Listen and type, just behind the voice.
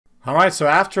All right, so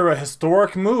after a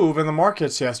historic move in the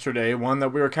markets yesterday, one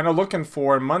that we were kind of looking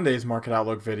for in Monday's market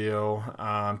outlook video,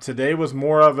 today was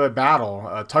more of a battle,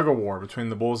 a tug of war between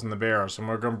the bulls and the bears. And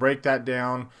we're going to break that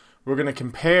down. We're going to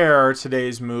compare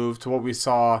today's move to what we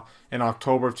saw in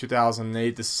October of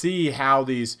 2008 to see how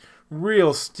these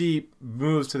real steep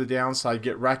moves to the downside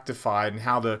get rectified and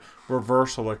how the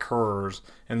reversal occurs,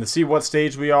 and to see what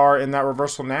stage we are in that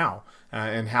reversal now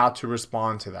and how to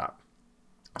respond to that.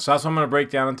 So that's what I'm going to break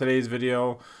down in today's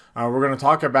video. We're going to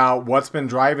talk about what's been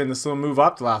driving this little move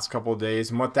up the last couple of days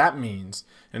and what that means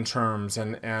in terms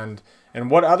and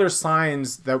what other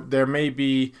signs that there may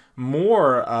be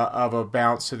more of a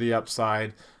bounce to the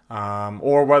upside,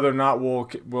 or whether or not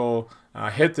we'll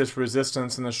hit this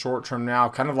resistance in the short term now,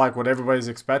 kind of like what everybody's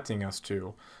expecting us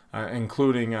to,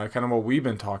 including kind of what we've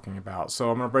been talking about. So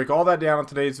I'm going to break all that down in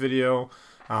today's video.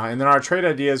 And then our trade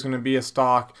idea is going to be a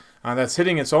stock that's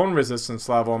hitting its own resistance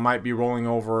level and might be rolling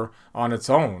over on its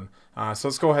own. So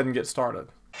let's go ahead and get started.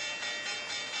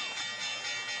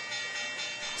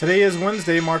 Today is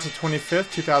Wednesday, March the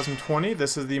 25th, 2020.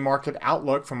 This is the Market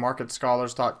Outlook from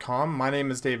MarketScholars.com. My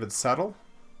name is David Settle.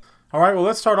 All right, well,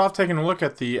 let's start off taking a look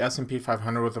at the S&P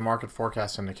 500 with the market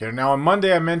forecast indicator. Now, on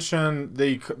Monday, I mentioned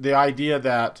the idea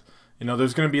that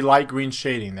there's going to be light green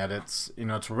shading, that it's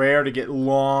rare to get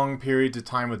long periods of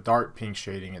time with dark pink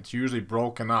shading. It's usually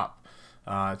broken up.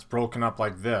 It's broken up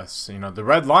like this. The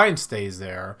red line stays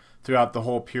there throughout the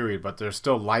whole period, but there's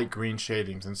still light green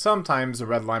shadings. And sometimes the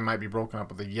red line might be broken up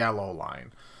with a yellow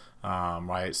line,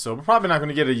 right? So we're probably not going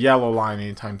to get a yellow line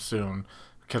anytime soon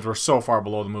because we're so far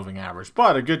below the moving average.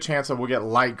 But a good chance that we'll get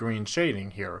light green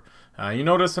shading here. You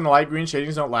notice in the light green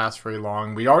shadings don't last very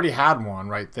long. We already had one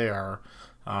right there.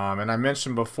 And I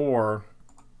mentioned before,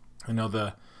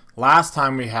 the last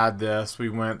time we had this, we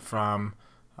went from,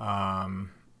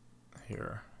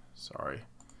 here, sorry,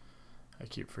 I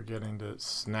keep forgetting to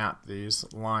snap these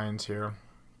lines here.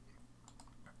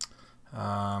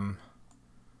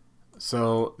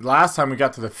 So last time we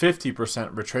got to the 50%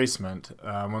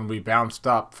 retracement, when we bounced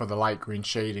up for the light green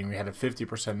shading, we had a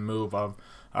 50% move of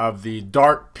the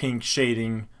dark pink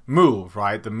shading move,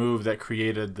 right? The move that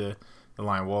created the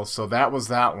line. Well, so that was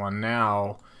that one.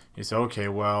 Now you say, okay,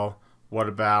 well, what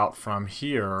about from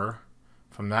here,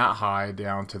 from that high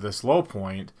down to this low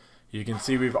point? You can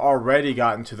see we've already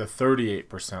gotten to the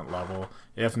 38% level,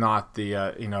 if not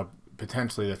the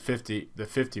potentially the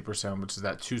 50%, which is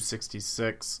that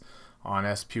 266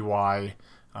 on SPY,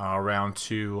 around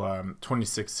to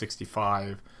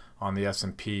 2665 on the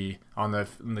S&P on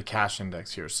the cash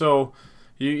index here. So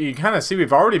you kind of see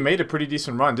we've already made a pretty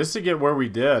decent run. Just to get where we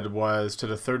did was to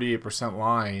the 38%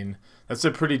 line. That's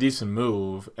a pretty decent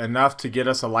move, enough to get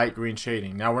us a light green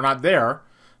shading. Now we're not there.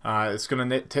 It's going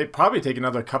to probably take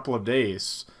another couple of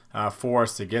days for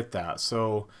us to get that.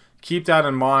 So keep that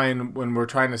in mind when we're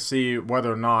trying to see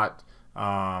whether or not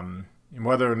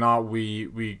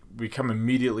we come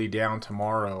immediately down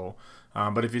tomorrow.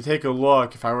 But if you take a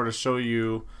look, if I were to show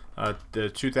you the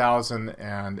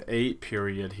 2008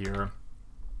 period here,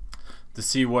 to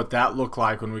see what that looked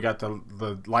like when we got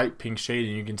the light pink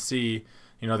shading, you can see,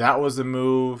 that was the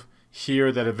move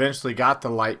here that eventually got the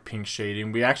light pink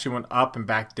shading. We actually went up and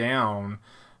back down,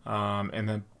 and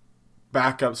then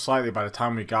back up slightly by the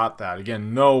time we got that.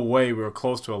 Again, no way we were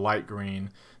close to a light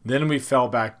green. Then we fell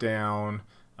back down,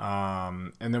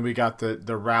 and then we got the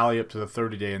rally up to the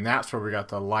 30-day, and that's where we got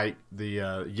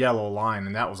the yellow line,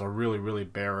 and that was a really, really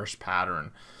bearish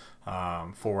pattern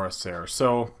for us there.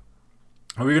 So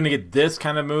are we going to get this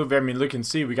kind of move? I mean, look and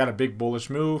see. We got a big bullish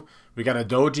move. We got a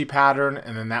doji pattern,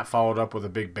 and then that followed up with a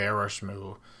big bearish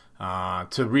move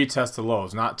to retest the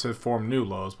lows. Not to form new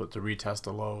lows, but to retest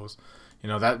the lows.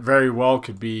 That very well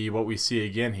could be what we see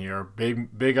again here.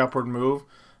 Big upward move.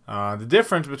 The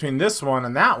difference between this one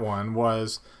and that one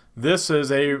was this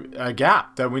is a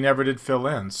gap that we never did fill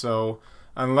in. So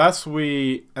unless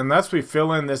we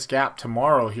fill in this gap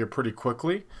tomorrow here pretty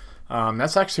quickly,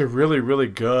 that's actually a really, really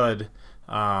good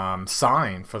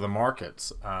sign for the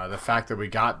markets. The fact that we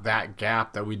got that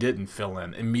gap that we didn't fill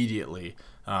in immediately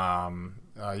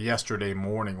yesterday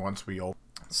morning once we opened.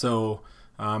 So,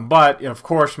 but of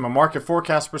course, from a market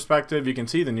forecast perspective, you can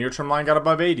see the near-term line got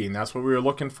above 80, and that's what we were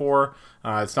looking for.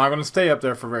 It's not going to stay up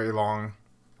there for very long.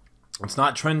 It's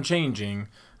not trend changing.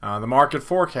 The market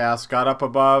forecast got up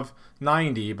above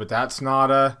 90, but that's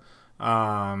not a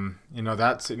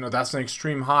that's an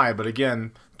extreme high. But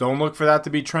again, don't look for that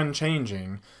to be trend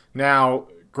changing. Now,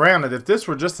 granted, if this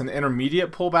were just an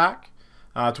intermediate pullback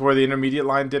to where the intermediate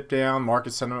line dipped down,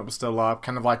 market sentiment was still up,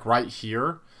 kind of like right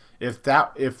here.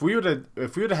 If we would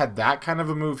have had that kind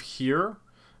of a move here,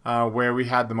 where we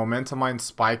had the momentum line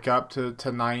spike up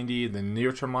to 90, the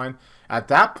near term line. At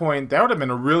that point, there would have been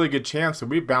a really good chance that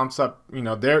we bounce up,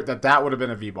 that would have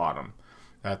been a V bottom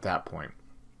at that point.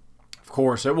 Of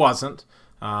course, it wasn't.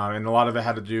 And a lot of it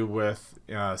had to do with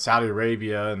Saudi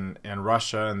Arabia and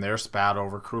Russia and their spat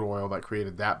over crude oil that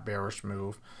created that bearish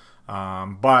move.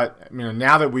 But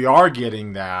now that we are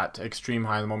getting that extreme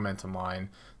high in the momentum line,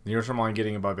 the near term line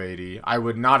getting above 80, I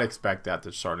would not expect that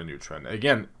to start a new trend.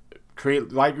 Again,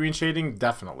 create light green shading,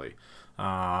 definitely,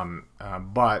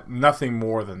 but nothing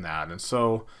more than that. And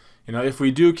so, if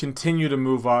we do continue to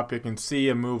move up, you can see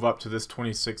a move up to this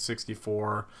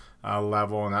 2664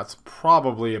 level, and that's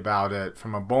probably about it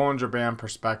from a Bollinger Band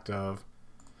perspective.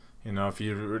 If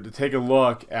you were to take a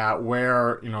look at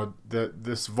where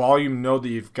this volume node that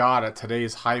you've got at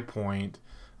today's high point,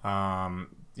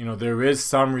 there is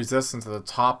some resistance at the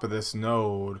top of this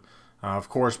node. Of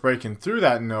course, breaking through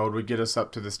that node would get us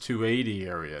up to this 280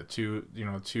 area,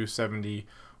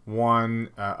 271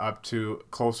 up to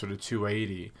closer to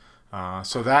 280.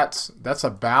 So that's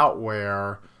about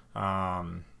where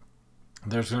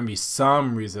there's going to be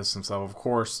some resistance level. Of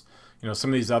course,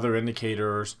 some of these other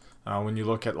indicators, when you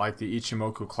look at like the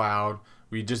Ichimoku cloud,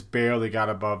 we just barely got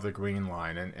above the green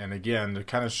line. And again, to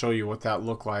kind of show you what that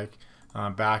looked like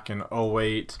back in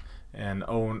 08 and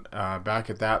back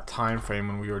at that time frame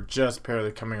when we were just barely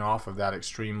coming off of that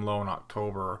extreme low in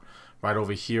October, right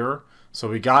over here. So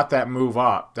we got that move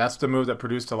up. That's the move that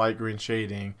produced a light green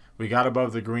shading. We got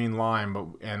above the green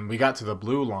line, and we got to the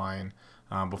blue line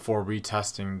before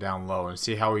retesting down low. And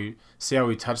see how we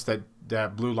touched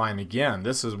that blue line again.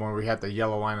 This is when we had the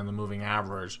yellow line on the moving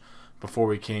average before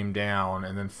we came down,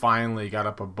 and then finally got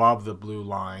up above the blue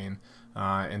line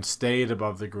and stayed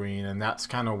above the green, and that's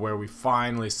kind of where we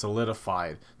finally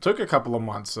solidified. Took a couple of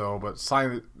months though, but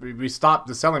we stopped.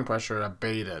 The selling pressure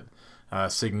abated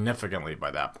significantly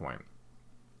by that point.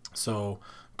 So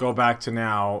go back to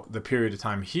now the period of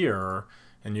time here,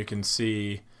 and you can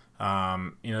see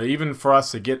even for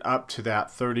us to get up to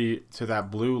that 30 to that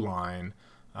blue line,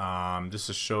 just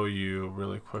to show you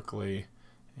really quickly.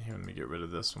 Here, let me get rid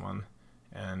of this one,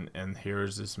 and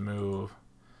here's this move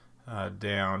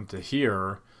down to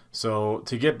here. So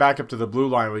to get back up to the blue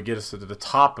line would get us to the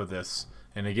top of this,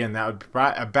 and again that would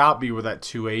about be where that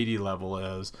 280 level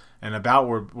is, and about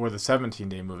where the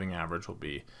 17-day moving average will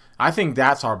be. I think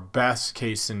that's our best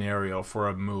case scenario for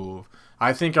a move.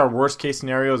 I think our worst case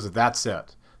scenario is that's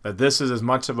it. That this is as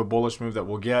much of a bullish move that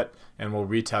we'll get, and we'll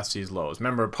retest these lows.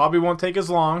 Remember, it probably won't take as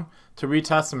long to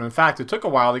retest them. In fact, it took a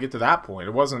while to get to that point.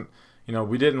 It wasn't,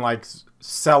 we didn't like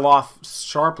sell off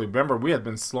sharply. Remember, we had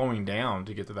been slowing down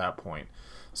to get to that point.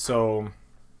 So,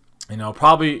 it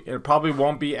probably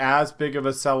won't be as big of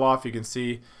a sell-off. You can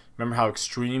see, remember how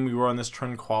extreme we were on this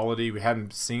trend quality. We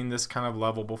hadn't seen this kind of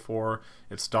level before.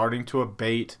 It's starting to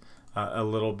abate a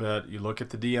little bit. You look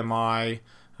at the DMI.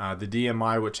 The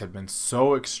DMI, which had been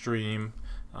so extreme,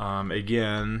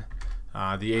 again,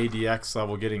 the ADX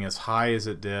level getting as high as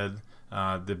it did.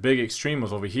 The big extreme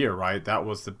was over here, right? That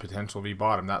was the potential V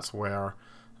bottom. That's where,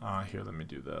 here, let me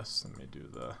do this. Let me do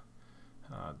the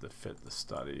fit the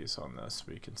studies on this so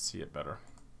we can see it better.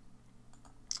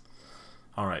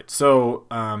 All right, so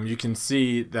you can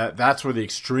see that that's where the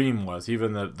extreme was,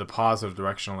 even the positive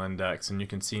directional index, and you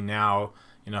can see now,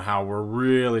 how we're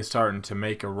really starting to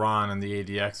make a run, and the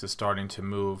ADX is starting to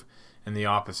move in the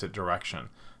opposite direction.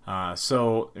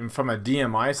 So from a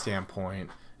DMI standpoint,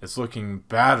 it's looking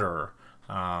better,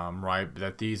 right?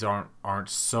 That these aren't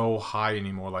so high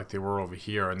anymore like they were over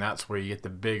here, and that's where you get the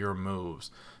bigger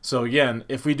moves. So again,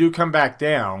 if we do come back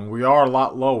down, we are a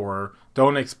lot lower.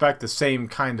 Don't expect the same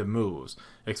kind of moves.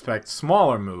 Expect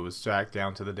smaller moves to act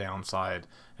down to the downside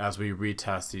as we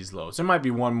retest these lows. There might be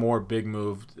one more big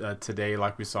move today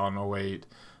like we saw in 08,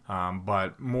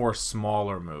 but more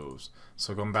smaller moves.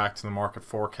 So going back to the market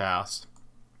forecast,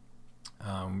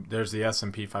 there's the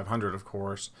S&P 500, of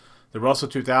course. The Russell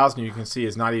 2000, you can see,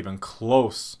 is not even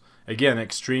close. Again,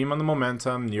 extreme on the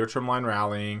momentum, near-term line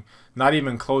rallying, not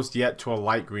even close yet to a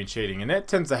light green shading. And it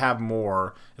tends to have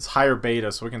more. It's higher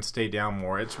beta, so it can stay down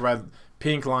more. Its red,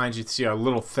 pink lines you see are a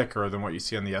little thicker than what you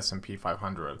see on the S&P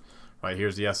 500. Right,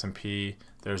 here's the S&P.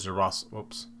 There's the Russell.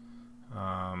 Whoops.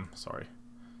 Sorry.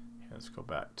 Let's go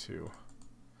back to.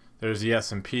 There's the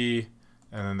S&P,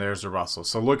 and then there's the Russell.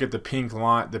 So look at the pink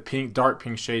line, the dark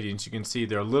pink shadings. You can see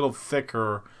they're a little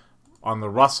thicker on the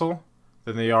Russell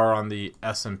than they are on the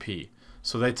S&P.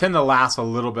 So they tend to last a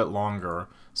little bit longer.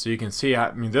 So you can see,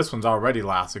 I mean, this one's already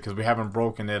lasted because we haven't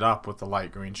broken it up with the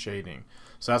light green shading.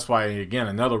 So that's why, again,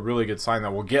 another really good sign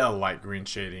that we'll get a light green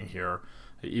shading here,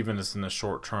 even if it's in the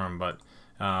short term. But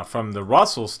From the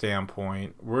Russell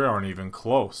standpoint, we aren't even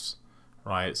close,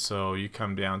 right? So you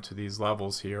come down to these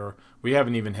levels here. We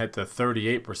haven't even hit the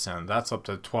 38%. That's up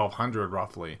to 1,200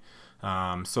 roughly.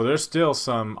 So there's still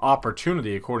some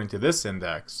opportunity, according to this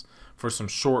index, for some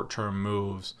short-term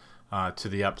moves to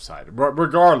the upside.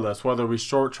 Regardless, whether we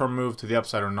short-term move to the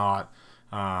upside or not,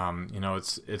 you know,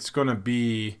 it's going to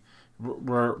be,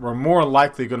 we're more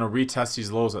likely going to retest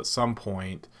these lows at some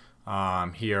point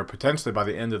here, potentially by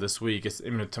the end of this week.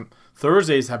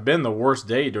 Thursdays have been the worst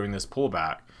day during this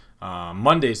pullback.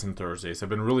 Mondays and Thursdays have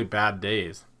been really bad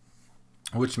days,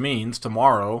 which means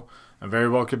tomorrow very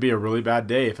well could be a really bad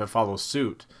day if it follows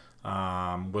suit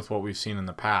with what we've seen in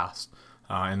the past.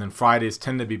 And then Fridays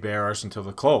tend to be bearish until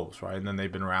the close, right? And then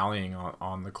they've been rallying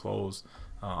on the close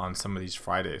on some of these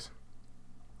Fridays.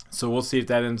 So we'll see if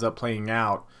that ends up playing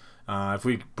out. If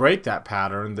we break that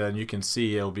pattern, then you can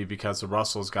see it'll be because the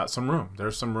Russell's got some room.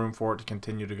 There's some room for it to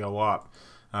continue to go up.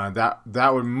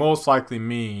 That would most likely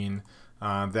mean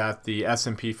that the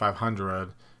S&P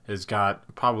 500 has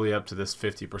got probably up to this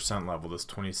 50% level, this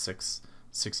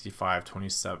 2665,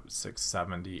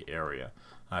 2670 area.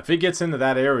 If it gets into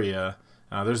that area,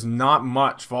 there's not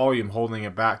much volume holding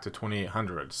it back to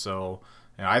 2800. So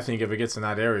I think if it gets in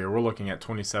that area, we're looking at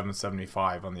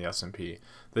 2775 on the S&P.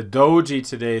 The Doji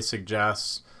today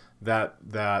suggests that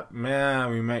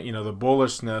we may, you know, the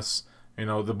bullishness, you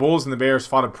know, the bulls and the bears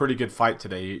fought a pretty good fight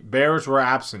today. Bears were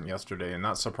absent yesterday, and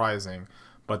not surprising,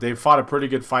 but they fought a pretty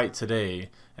good fight today,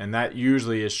 and that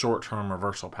usually is short-term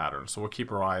reversal pattern. So we'll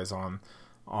keep our eyes on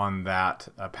that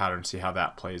pattern, see how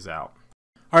that plays out.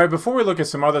 All right, before we look at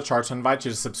some other charts, I invite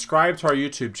you to subscribe to our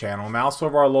YouTube channel. Mouse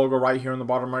over our logo right here in the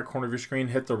bottom right corner of your screen.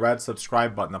 Hit the red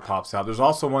subscribe button that pops out. There's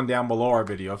also one down below our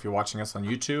video if you're watching us on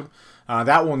YouTube.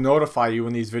 That will notify you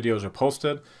when these videos are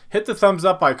posted. Hit the thumbs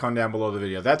up icon down below the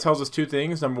video. That tells us two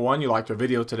things. Number one, you liked our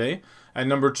video today. And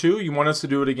number two, you want us to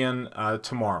do it again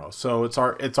tomorrow. So it's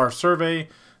our survey.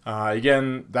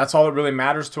 Again, that's all that really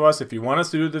matters to us. If you want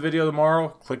us to do the video tomorrow,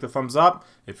 click the thumbs up.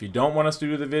 If you don't want us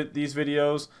to do these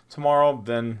videos tomorrow,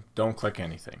 then don't click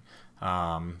anything.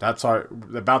 That's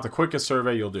about the quickest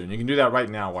survey you'll do. And you can do that right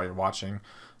now while you're watching.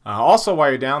 Also, while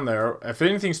you're down there, if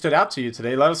anything stood out to you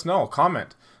today, let us know.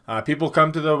 Comment. People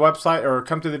come to the website or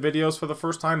come to the videos for the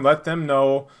first time. Let them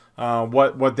know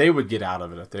what they would get out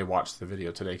of it if they watched the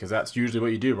video today, because that's usually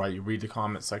what you do, right? You read the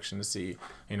comment section to see,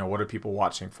 you know, what are people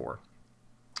watching for.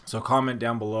 So comment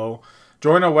down below.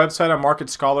 Join our website on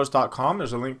marketscholars.com.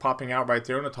 There's a link popping out right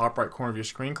there in the top right corner of your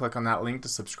screen. Click on that link to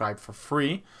subscribe for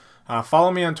free.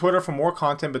 Follow me on Twitter for more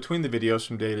content between the videos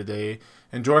from day to day.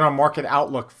 And join our Market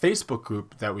Outlook Facebook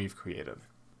group that we've created.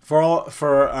 For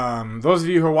those of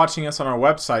you who are watching us on our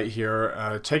website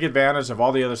here, take advantage of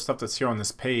all the other stuff that's here on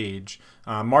this page.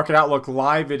 Market Outlook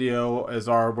live video is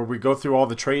where we go through all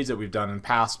the trades that we've done in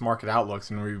past Market Outlooks,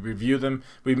 and we review them.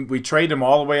 We trade them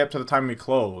all the way up to the time we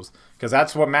close, because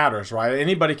that's what matters, right?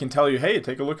 Anybody can tell you, hey,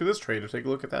 take a look at this trade or take a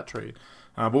look at that trade.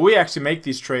 But we actually make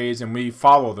these trades and we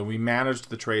follow them. We manage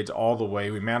the trades all the way.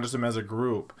 We manage them as a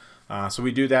group. So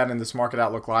we do that in this Market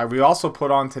Outlook Live. We also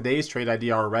put on today's trade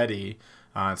idea already.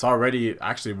 It's already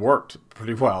actually worked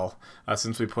pretty well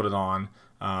since we put it on.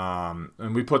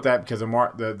 And we put that because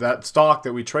that stock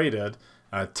that we traded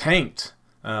tanked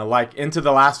like into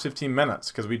the last 15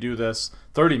 minutes, because we do this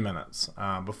 30 minutes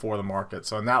before the market.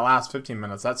 So in that last 15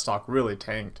 minutes, that stock really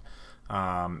tanked.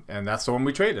 And that's the one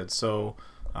we traded. So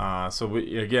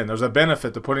again, there's a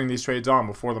benefit to putting these trades on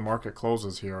before the market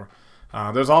closes here.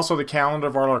 There's also the calendar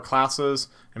of all our classes.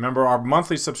 Remember, our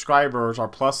monthly subscribers, our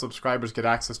plus subscribers, get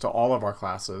access to all of our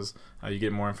classes. You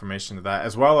get more information to that,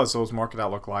 as well as those Market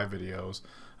Outlook Live videos.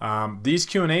 These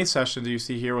Q&A sessions you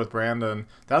see here with Brandon,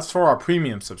 that's for our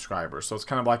premium subscribers. So it's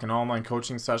kind of like an online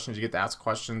coaching session. You get to ask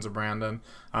questions of Brandon.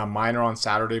 Mine are on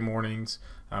Saturday mornings,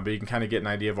 but you can kind of get an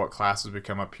idea of what classes we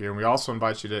come up here. And we also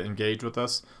invite you to engage with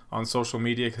us on social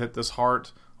media. Hit this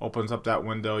heart. Opens up that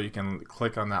window. You can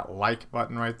click on that like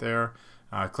button right there.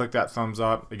 Click that thumbs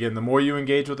up. Again, the more you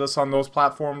engage with us on those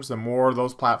platforms, the more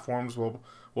those platforms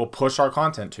will push our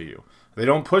content to you. They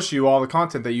don't push you all the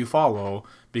content that you follow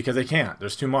because they can't.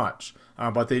 There's too much.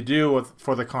 But they do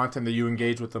for the content that you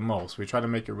engage with the most. We try to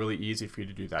make it really easy for you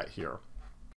to do that here.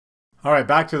 All right,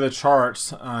 back to the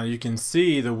charts. You can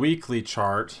see the weekly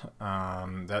chart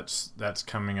that's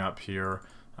coming up here.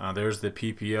 There's the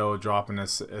PPO dropping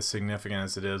as significant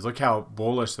as it is. Look how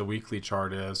bullish the weekly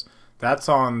chart is. That's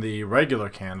on the regular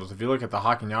candles. If you look at the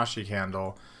Heikin-Ashi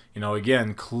candle, you know,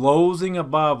 again, closing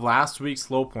above last week's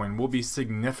low point will be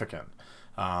significant.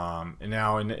 And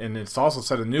it's also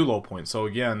set a new low point. So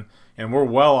again, and we're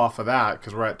well off of that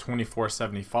because we're at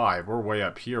 24.75. We're way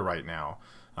up here right now.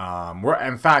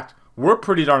 In fact, we're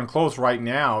pretty darn close right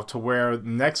now to where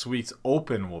next week's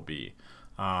open will be.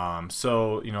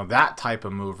 So, you know, that type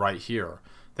of move right here,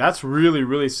 that's really,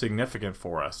 really significant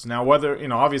for us. Now, whether, you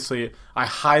know, obviously, I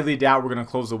highly doubt we're going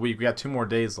to close the week. We got 2 more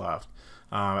days left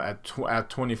at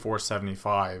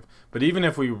 24.75. But even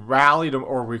if we rally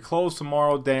or we close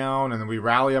tomorrow down and then we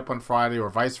rally up on Friday or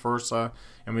vice versa,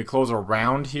 and we close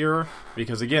around here,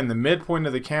 because again, the midpoint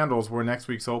of the candles where next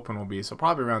week's open will be, so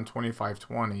probably around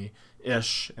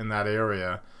 25.20-ish in that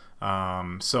area.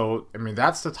 So, I mean,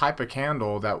 that's the type of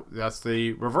candle that's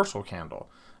the reversal candle.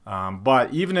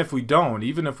 But even if we don't,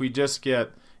 even if we just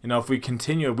get, you know, if we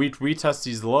continue, we retest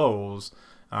these lows,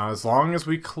 as long as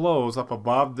we close up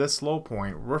above this low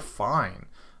point, we're fine.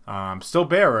 Still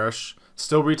bearish,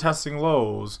 still retesting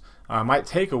lows. Might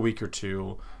take a week or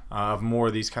two of more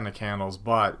of these kind of candles,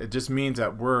 but it just means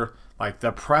that we're, like,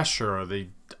 the pressure, the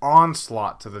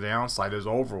onslaught to the downside is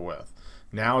over with.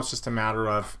 Now it's just a matter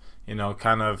of, you know,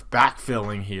 kind of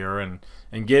backfilling here and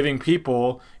giving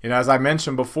people, you know, as I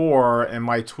mentioned before in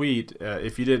my tweet,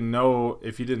 if you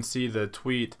didn't see the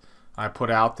tweet I put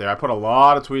out there, I put a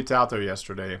lot of tweets out there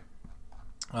yesterday,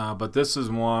 but this is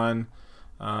one,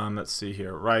 let's see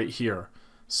here, right here.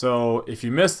 So if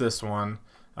you missed this one,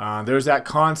 there's that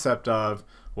concept of,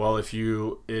 well, if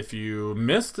you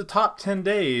miss the top 10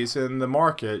 days in the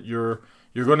market, you're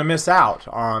going to miss out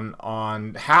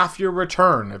on half your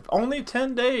return. If only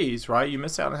 10 days, right? You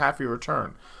miss out on half your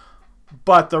return.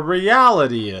 But the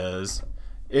reality is,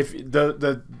 if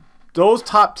those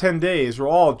top 10 days were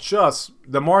all just,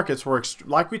 the markets were,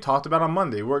 like we talked about on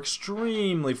Monday, we're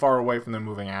extremely far away from the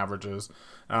moving averages.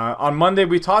 On Monday,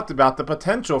 we talked about the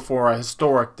potential for a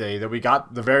historic day that we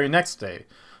got the very next day.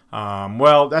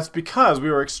 Well, that's because we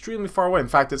were extremely far away. In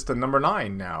fact, it's the number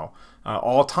 9 now,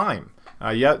 all time.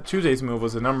 Yet Tuesday's move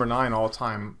was the number 9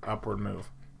 all-time upward move.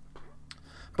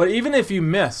 But even if you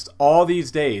missed all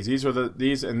these days,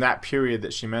 these in that period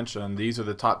that she mentioned, these are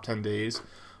the top 10 days.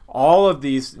 All of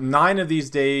these, 9 of these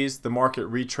days, the market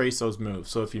retraced those moves.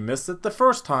 So if you missed it the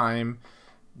first time,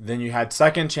 then you had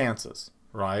second chances,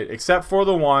 right? Except for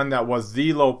the one that was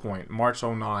the low point, March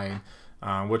 09,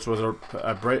 which was a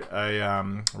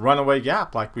runaway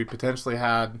gap like we potentially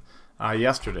had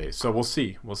yesterday. So we'll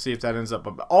see. We'll see if that ends up.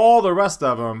 But all the rest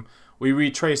of them, we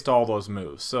retraced all those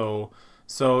moves.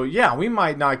 So yeah, we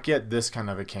might not get this kind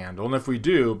of a candle. And if we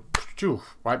do,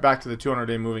 right back to the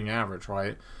 200-day moving average,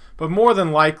 right? But more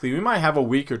than likely, we might have a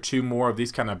week or two more of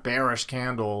these kind of bearish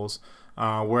candles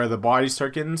where the bodies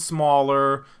start getting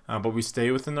smaller, but we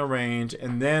stay within the range,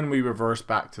 and then we reverse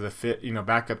back to the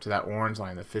back up to that orange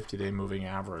line, the 50-day moving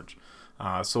average.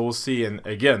 So we'll see, and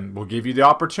again, we'll give you the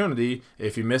opportunity,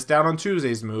 if you missed out on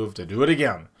Tuesday's move, to do it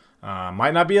again.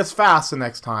 Might not be as fast the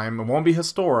next time, it won't be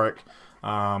historic,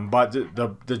 but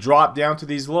the drop down to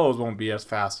these lows won't be as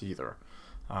fast either.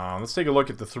 Let's take a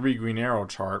look at the 3 green arrow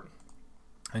chart,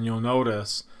 and you'll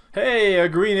notice, hey, a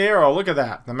green arrow, look at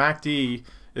that. The MACD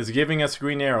is giving us a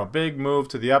green arrow. Big move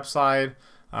to the upside,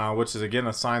 which is again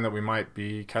a sign that we might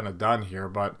be kind of done here,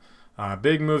 but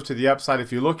big move to the upside.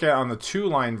 If you look at on the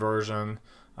 2-line version,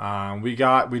 we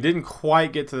didn't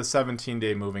quite get to the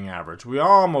 17-day moving average. We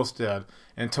almost did.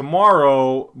 And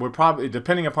tomorrow, we're probably,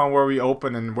 depending upon where we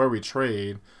open and where we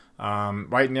trade,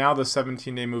 right now the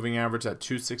 17-day moving average at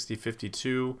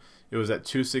 260.52. It was at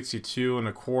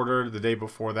 262.25 the day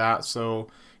before that. So,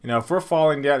 you know, if we're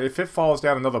falling down, if it falls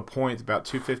down another point, about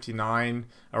 259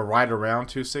 or right around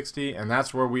 260, and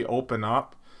that's where we open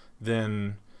up,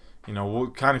 then, you know,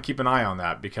 we'll kind of keep an eye on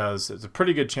that, because it's a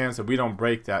pretty good chance that we don't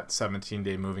break that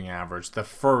 17-day moving average the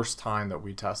first time that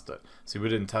we test it. See, we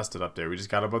didn't test it up there. We just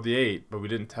got above the 8, but we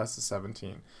didn't test the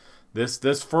 17.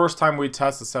 This first time we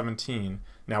test the 17,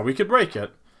 now we could break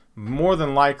it. More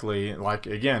than likely, like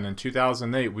again in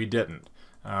 2008, we didn't.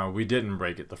 We didn't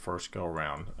break it the first go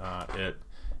around. It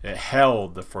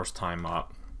held the first time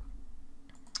up.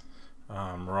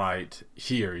 Right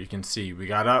here, you can see we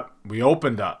got up, we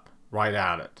opened up right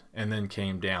at it, and then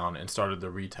came down and started the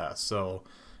retest. So,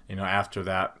 you know, after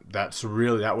that, that's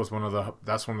one of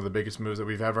the biggest moves that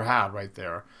we've ever had right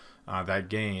there. That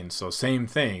gain. So same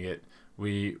thing.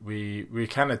 We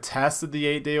kind of tested the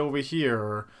 8-day over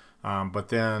here. But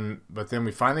then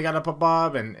we finally got up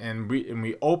above, and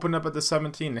we opened up at the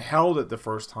 17 and held it the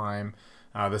first time.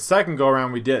 The second go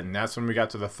around we didn't. That's when we got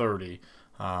to the 30.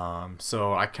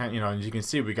 So I can't, you know, as you can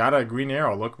see, we got a green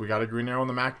arrow. Look, we got a green arrow on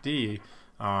the MACD.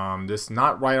 This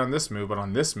not right on this move, but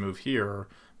on this move here,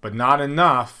 but not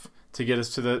enough to get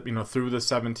us to the, you know, through the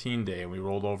 17-day, and we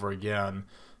rolled over again.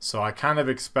 So I kind of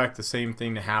expect the same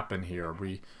thing to happen here.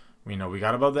 We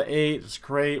got above the 8. It's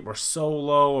great. We're so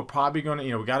low. We're probably going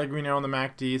to, we got a green arrow on the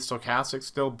MACD. Stochastic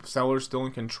still, sellers still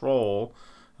in control.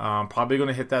 Probably going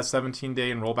to hit that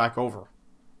 17-day and roll back over.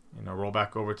 Roll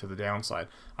back over to the downside.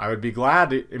 I would be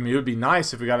glad. It would be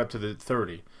nice if we got up to the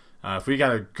 30. If we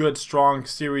got a good, strong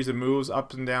series of moves,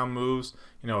 up and down moves,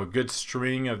 a good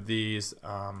string of these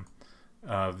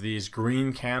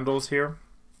green candles here.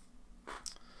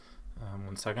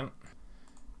 1 second.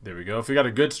 There we go. If we got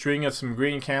a good string of some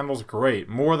green candles, great.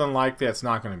 More than likely, that's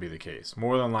not going to be the case.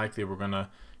 More than likely, we're going to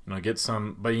get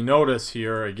some. But you notice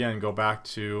here, again, go back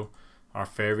to our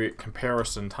favorite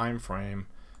comparison time frame.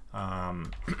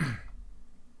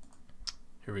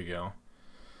 Here we go.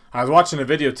 I was watching a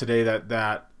video today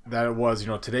that it was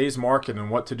today's market and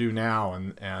what to do now,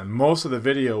 and most of the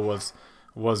video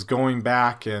was going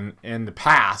back in the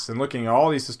past and looking at all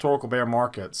these historical bear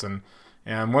markets, and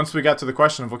once we got to the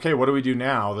question of, okay, what do we do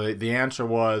now, the answer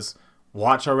was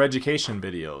watch our education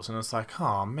videos. And it's like,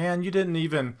 oh man, you didn't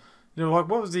even what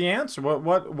was the answer?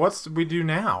 What's we do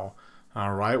now?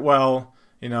 All right, well,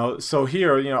 so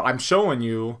here, I'm showing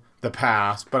you the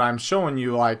past, but I'm showing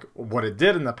you like what it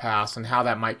did in the past and how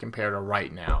that might compare to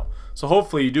right now. So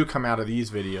hopefully you do come out of these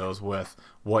videos with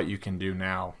what you can do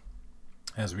now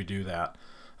as we do that.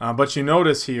 But you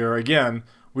notice here, again,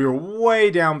 we were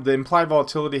way down. The implied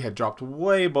volatility had dropped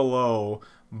way below,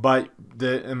 but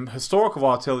the historical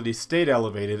volatility stayed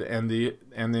elevated, and the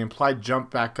implied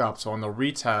jumped back up. So on the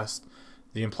retest,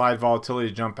 the implied volatility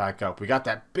jumped back up. We got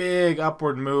that big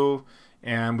upward move,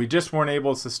 and we just weren't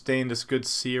able to sustain this good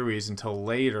series until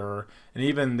later. And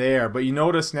even there, but you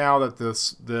notice now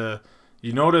that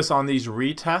you notice on these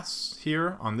retests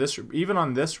here, even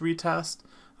on this retest,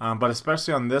 but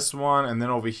especially on this one and then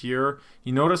over here,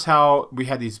 you notice how we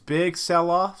had these big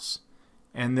sell-offs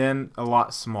and then a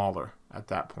lot smaller at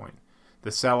that point.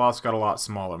 The sell-offs got a lot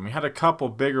smaller. And we had a couple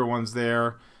bigger ones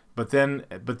there, but then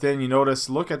you notice,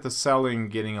 look at the selling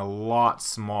getting a lot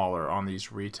smaller on these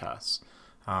retests.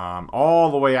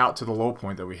 All the way out to the low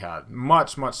point that we had.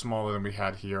 Much, much smaller than we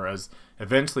had here, as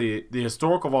eventually the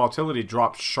historical volatility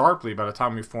dropped sharply by the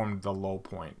time we formed the low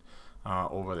point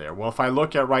over there. Well, if I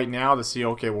look at right now to see,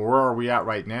 okay, well, where are we at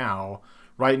right now?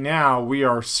 Right now, we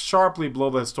are sharply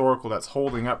below the historical that's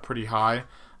holding up pretty high.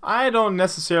 I don't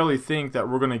necessarily think that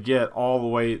we're going to get all the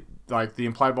way, like the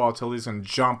implied volatility is going to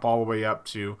jump all the way up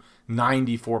to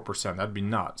 94%. That'd be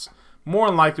nuts. More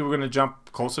than likely, we're going to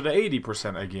jump closer to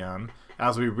 80% again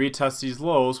as we retest these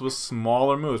lows with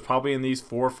smaller moves, probably in these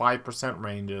 4 or 5%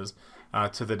 ranges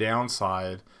to the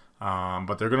downside.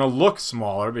 But they're going to look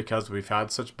smaller because we've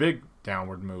had such big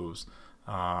downward moves.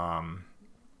 And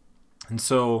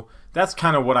so that's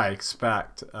kind of what I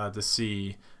expect to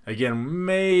see. Again,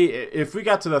 if we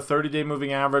got to the 30-day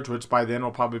moving average, which by then will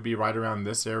probably be right around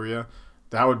this area,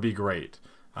 that would be great.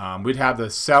 We'd have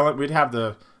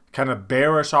the kind of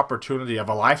bearish opportunity of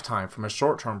a lifetime from a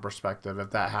short-term perspective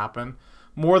if that happened.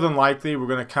 More than likely, we're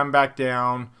going to come back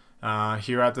down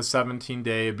here at the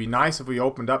 17-day. It'd be nice if we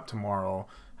opened up tomorrow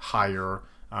higher,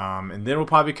 and then we'll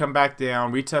probably come back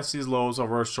down, retest these lows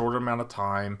over a shorter amount of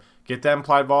time, get that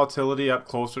implied volatility up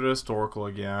closer to historical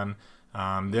again,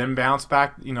 then bounce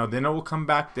back, then it will come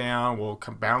back down, we'll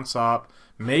bounce up,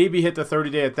 maybe hit the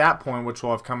 30-day at that point, which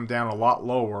will have come down a lot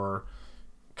lower.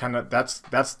 Kind of that's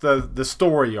the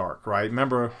story arc, right?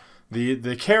 Remember,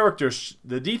 the characters,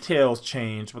 the details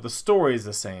change, but the story is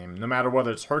the same. No matter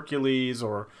whether it's Hercules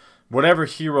or whatever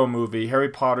hero movie, Harry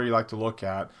Potter you like to look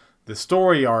at, the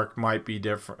story arc might be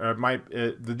different.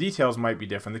 The details might be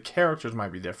different. The characters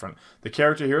might be different. The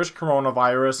character here is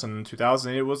coronavirus, and in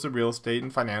 2008 it was the real estate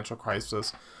and financial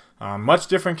crisis. Much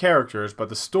different characters, but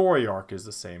the story arc is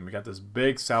the same. We got this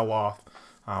big sell-off,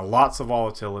 lots of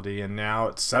volatility, and now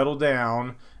it's settled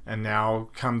down, and now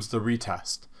comes the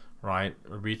retest, right?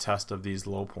 A retest of these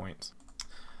low points.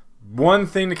 One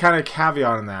thing to kind of caveat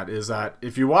on that is that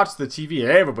if you watch the TV,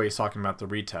 everybody's talking about the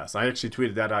retest. I actually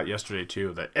tweeted that out yesterday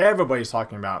too, that everybody's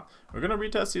talking about, we're going to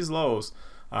retest these lows.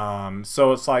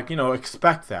 So it's like,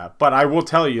 expect that. But I will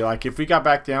tell you, like, if we got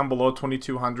back down below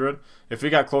 2,200, if we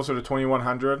got closer to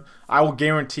 2,100, I will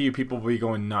guarantee you people will be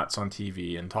going nuts on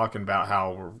TV and talking about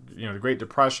how, the Great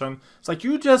Depression. It's like,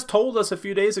 you just told us a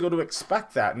few days ago to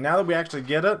expect that. And now that we actually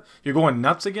get it, you're going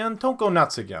nuts again? Don't go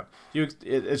nuts again.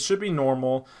 It should be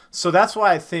normal. So that's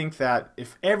why I think that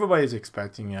if everybody's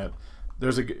expecting it,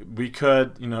 we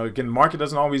could, again, the market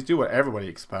doesn't always do what everybody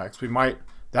expects.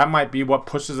 That might be what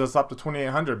pushes us up to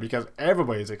 2,800 because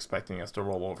everybody's expecting us to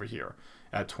roll over here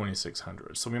at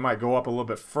 2,600. So we might go up a little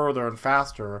bit further and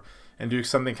faster and do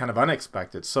something kind of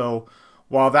unexpected. So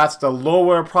while that's the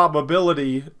lower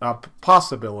probability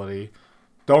possibility,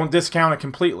 don't discount it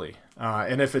completely.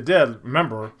 And if it did,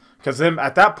 remember, because then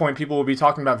at that point people will be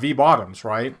talking about V bottoms,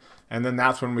 right? And then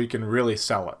that's when we can really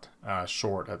sell it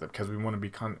short at it, because we want to be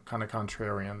kind of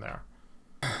contrarian there.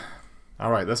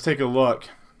 All right, let's take a look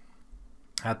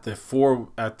at the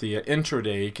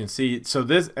intraday. You can see, so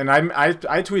this, and I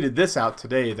tweeted this out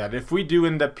today, that if we do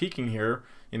end up peaking here,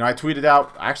 you know, I tweeted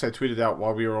out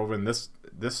while we were over in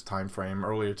this time frame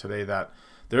earlier today, that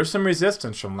there's some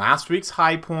resistance from last week's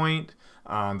high point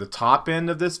on the top end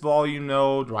of this volume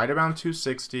node, right around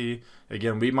 260.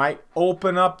 Again, we might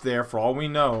open up there for all we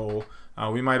know.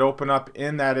 We might open up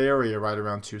in that area right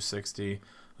around 260.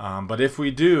 But if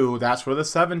we do, that's where the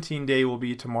 17-day will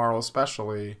be tomorrow,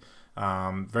 especially.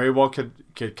 Very well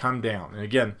could come down. And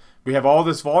again, we have all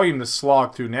this volume to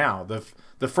slog through now.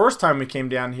 The first time we came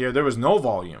down here, there was no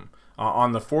volume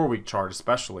on the 4-week chart,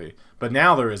 especially. But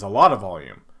now there is a lot of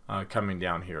volume coming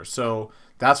down here. So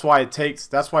that's why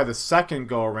the second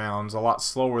go around is a lot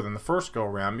slower than the first go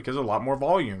around, because there's a lot more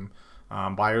volume.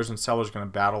 Buyers and sellers are going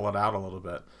to battle it out a little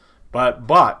bit.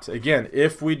 But again,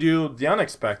 if we do the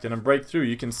unexpected and break through,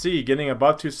 you can see getting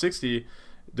above 260,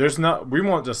 we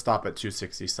won't just stop at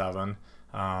 267.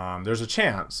 There's a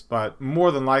chance, but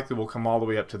more than likely we'll come all the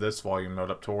way up to this volume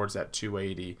node, up towards that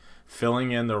 280,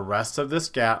 filling in the rest of this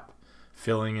gap,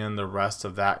 filling in the rest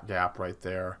of that gap right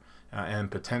there, and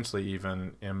potentially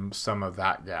even in some of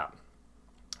that gap.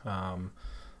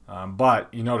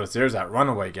 But you notice there's that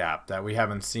runaway gap that we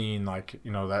haven't seen, like,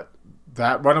 you know,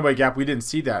 that runaway gap, we didn't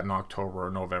see that in October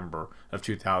or November of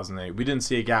 2008. We didn't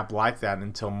see a gap like that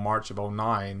until March of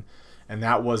 09, and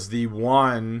that was the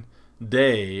one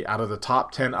day out of the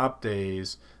top 10 up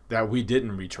days that we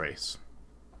didn't retrace.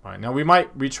 All right, now we might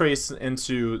retrace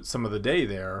into some of the day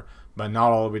there, but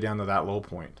not all the way down to that low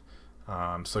point.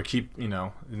 So keep, you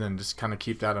know, and then just kind of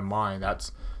keep that in mind.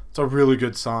 It's a really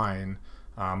good sign.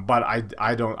 But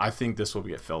I think this will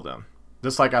get filled in.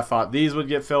 Just like I thought these would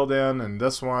get filled in, and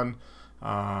this one,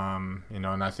 you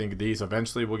know, and I think these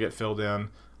eventually will get filled in.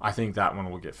 I think that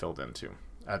one will get filled in too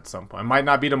at some point. It might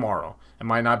not be tomorrow. It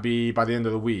might not be by the end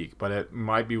of the week, but it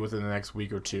might be within the next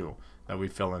week or two that we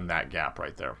fill in that gap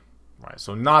right there. Right.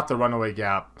 So not the runaway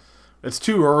gap. It's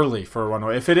too early for a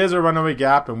runaway. If it is a runaway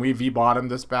gap and we V-bottom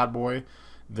this bad boy,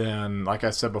 then, like I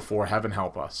said before, heaven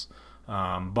help us.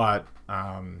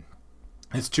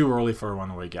 It's too early for a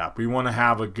runaway gap. We want to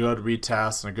have a good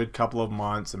retest and a good couple of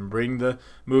months and bring the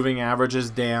moving averages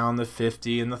down, the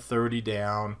 50 and the 30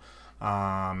 down.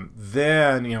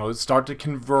 Then, you know, start to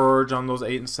converge on those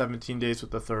 8 and 17 days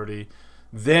with the 30.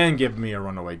 Then give me a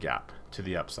runaway gap to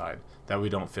the upside that we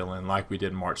don't fill in like we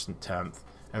did March 10th.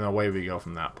 And away we go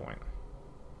from that point.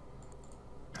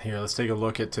 Here, let's take a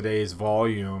look at today's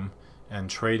volume and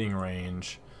trading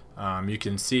range. You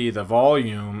can see the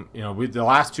volume, you know, the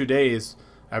last 2 days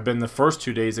have been the first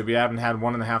 2 days that we haven't had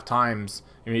 1.5 times.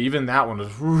 I mean, even that one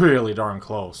was really darn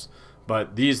close,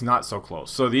 but these not so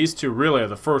close. So these two really are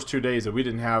the first 2 days that we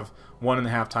didn't have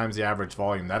 1.5 times the average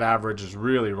volume. That average is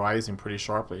really rising pretty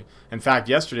sharply. In fact,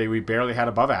 yesterday we barely had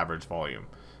above average volume.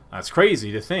 That's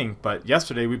crazy to think, but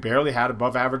yesterday we barely had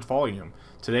above average volume.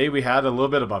 Today we had a little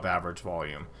bit above average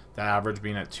volume. The average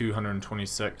being at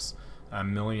 226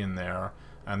 million there.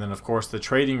 And then, of course, the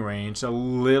trading range a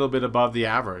little bit above the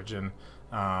average, and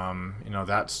you know,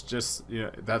 that's just, you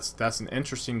know, that's an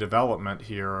interesting development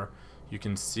here. You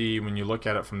can see when you look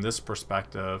at it from this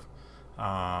perspective.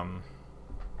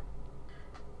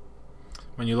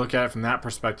 When you look at it from that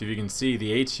perspective, you can see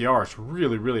the ATR is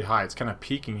really, really high. It's kind of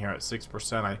peaking here at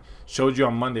 6%. I showed you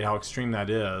on Monday how extreme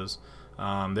that is.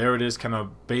 There it is, kind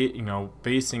of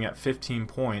basing at 15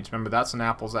 points. Remember, that's an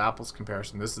apples to apples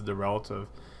comparison. This is the relative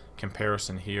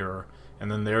comparison here,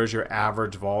 and then there's your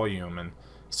average volume. And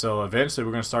so eventually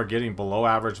we're going to start getting below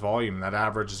average volume. That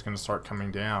average is going to start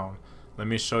coming down. Let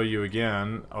me show you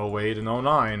again 08 and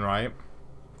 09, right,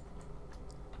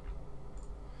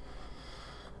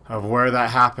 of where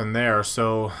that happened there.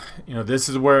 So, you know, this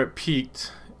is where it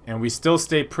peaked, and we still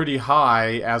stayed pretty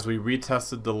high as we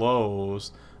retested the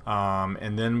lows,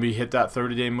 and then we hit that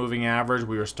 30-day moving average.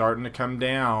 We were starting to come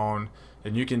down,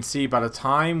 and you can see by the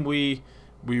time we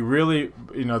really,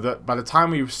 you know, by the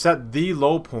time we set the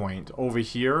low point over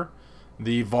here,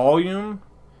 the volume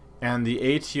and the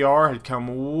ATR had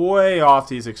come way off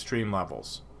these extreme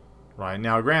levels. Right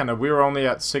now, granted, we were only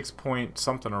at 6 point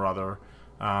something or other,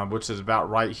 which is about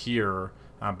right here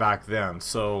back then.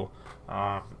 So,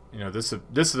 you know, this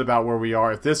is about where we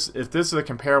are. If this is a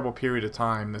comparable period of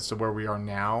time, this is where we are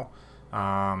now.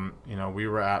 You know, we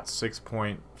were at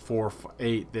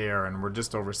 6.48 there, and we're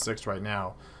just over 6 right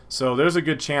now. So there's a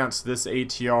good chance this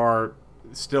ATR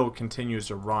still continues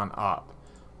to run up.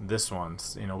 This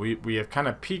one's, you know, we have kind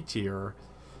of peaked here,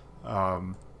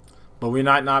 but we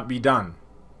might not be done.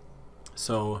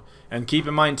 So, and keep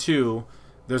in mind too,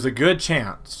 there's a good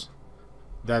chance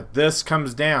that this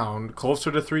comes down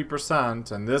closer to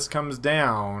 3% and this comes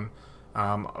down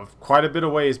of quite a bit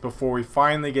of ways before we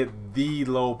finally get the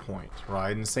low point,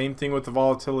 right? And same thing with the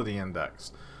volatility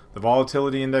index. The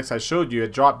volatility index I showed you,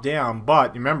 it dropped down,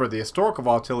 but remember the historical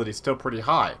volatility is still pretty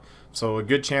high. So a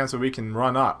good chance that we can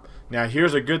run up. Now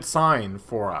here's a good sign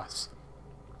for us.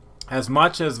 As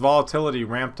much as volatility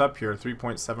ramped up here,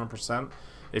 3.7%,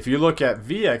 if you look at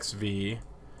VXV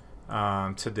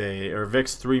today, or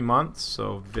VIX 3 months,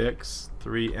 so VIX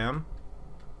 3M,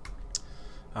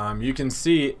 you can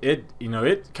see it,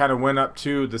 it kind of went up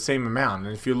to the same amount.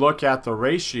 And if you look at the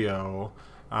ratio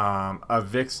of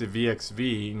VIX to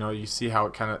VXV, you see how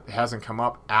it kind of hasn't come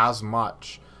up as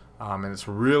much. And it's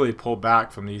really pulled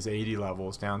back from these 80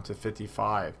 levels down to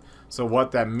 55. So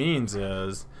what that means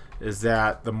is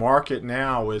that the market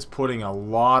now is putting a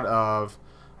lot of,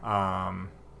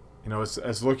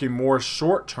 it's looking more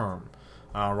short term,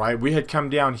 right? We had come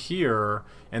down here,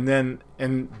 and then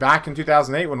back in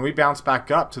 2008 when we bounced back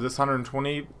up to this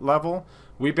 120 level,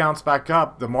 we bounced back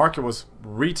up. The market was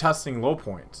retesting low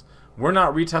points. We're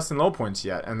not retesting low points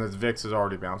yet, and the VIX has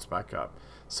already bounced back up.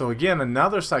 So again,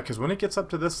 another side, because when it gets up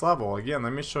to this level, again,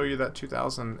 let me show you that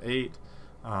 2008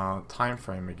 time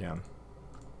frame again.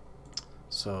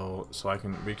 So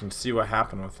we can see what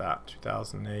happened with that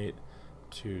 2008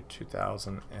 to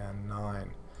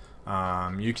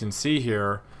 2009. You can see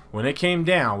here when it came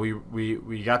down,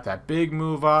 we got that big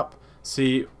move up.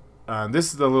 See,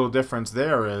 this is the little difference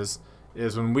there is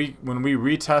when we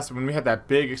retested, when we had that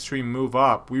big extreme move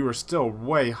up, we were still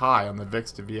way high on the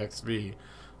VIX to VXV.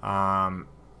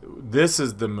 This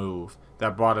is the move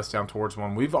that brought us down towards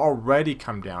 1. We've already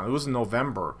come down. It was in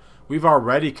November. We've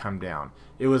already come down.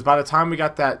 It was by the time we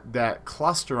got that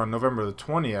cluster on November the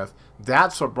 20th,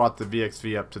 that's what brought the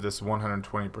VXV up to this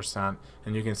 120%.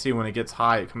 And you can see when it gets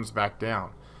high, it comes back down.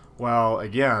 Well,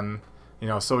 again,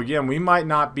 so again, we might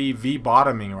not be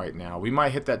V-bottoming right now. We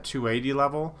might hit that 280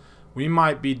 level. We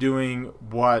might be doing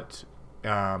what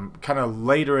kind of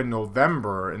later in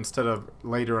November instead of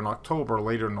later in October,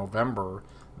 later in November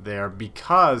there,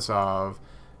 because of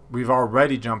we've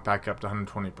already jumped back up to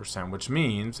 120%, which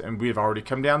means, and we've already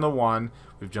come down to 1,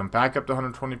 we've jumped back up to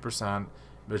 120%,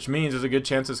 which means there's a good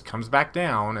chance it comes back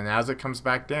down, and as it comes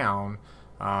back down,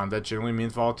 that generally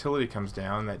means volatility comes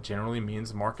down, that generally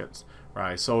means markets,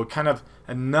 right? So kind of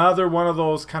another one of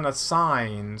those kind of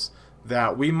signs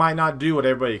that we might not do what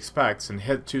everybody expects and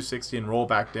hit 260 and roll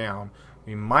back down.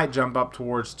 We might jump up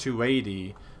towards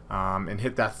 280 and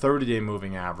hit that 30-day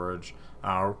moving average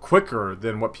quicker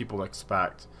than what people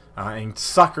expect, and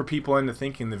sucker people into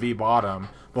thinking the V bottom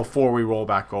before we roll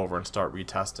back over and start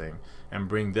retesting and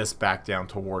bring this back down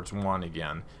towards 1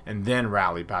 again, and then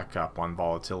rally back up on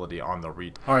volatility on the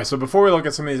retest. Alright, so before we look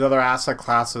at some of these other asset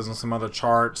classes and some other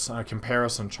charts,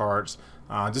 comparison charts,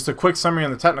 just a quick summary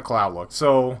on the technical outlook.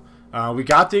 So we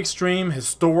got the extreme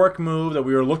historic move that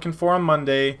we were looking for on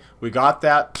Monday. We got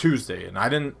that Tuesday, and I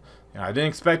didn't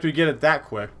expect we'd get it that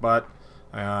quick, but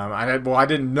I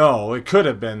didn't know it could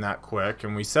have been that quick,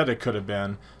 and we said it could have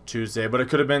been Tuesday, but it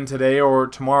could have been today or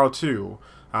tomorrow too.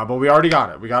 But we already got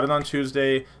it. We got it on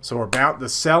Tuesday, so we're bound. The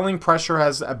selling pressure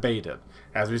has abated.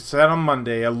 As we said on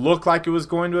Monday, it looked like it was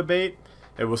going to abate.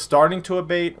 It was starting to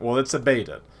abate. Well, it's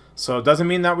abated. So it doesn't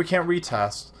mean that we can't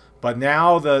retest. But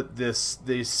now the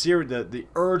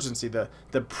urgency,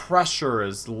 the pressure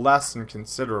is lessened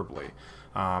considerably.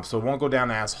 So it won't go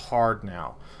down as hard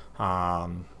now.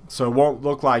 So it won't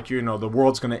look like the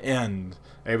world's going to end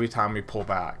every time we pull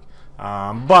back.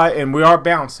 And we are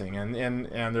bouncing,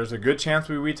 and there's a good chance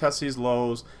we retest these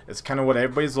lows. It's kind of what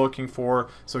everybody's looking for.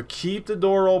 So keep the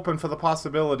door open for the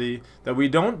possibility that we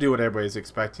don't do what everybody's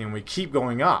expecting. We keep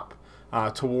going up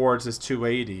towards this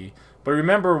 280. But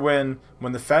remember when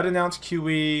the Fed announced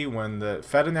QE, when the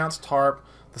Fed announced TARP,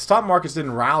 the stock markets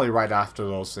didn't rally right after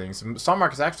those things. The stock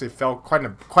markets actually fell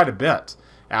quite a bit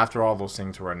after all those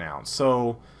things were announced.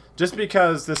 So just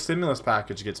because the stimulus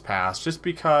package gets passed, just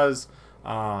because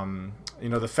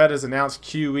the Fed has announced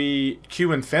Q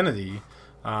infinity,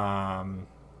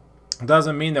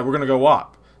 doesn't mean that we're going to go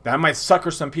up. That might sucker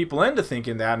some people into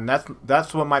thinking that, and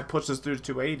that's what might push us through to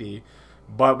 280.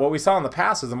 But what we saw in the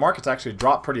past is the markets actually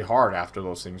dropped pretty hard after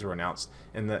those things were announced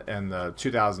in the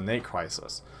 2008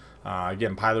 crisis.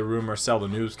 Again, buy the rumor, sell the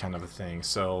news kind of a thing.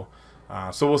 So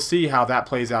we'll see how that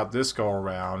plays out this go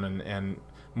around, and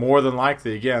more than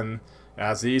likely, again,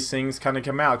 as these things kind of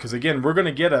come out, because again, we're going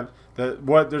to get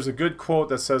there's a good quote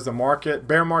that says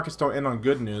bear markets don't end on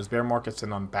good news, bear markets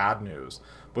end on bad news.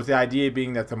 with the idea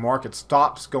being that the market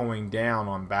stops going down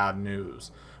on bad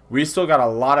news. We still got a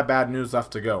lot of bad news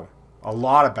left to go. A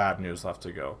lot of bad news left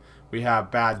to go. We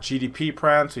have bad GDP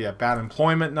prints, we have bad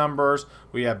employment numbers,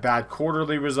 we have bad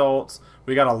quarterly results.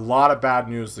 We got a lot of bad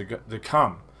news to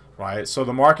come, right? So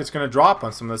the market's going to drop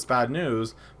on some of this bad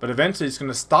news, but eventually it's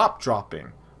going to stop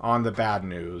dropping on the bad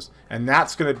news, and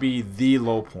that's going to be the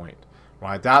low point,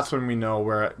 right? That's when we know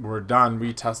we're done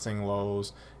retesting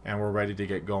lows and we're ready to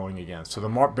get going again. So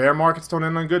the bear market's don't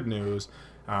end on good news.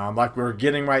 Like we're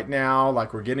getting right now,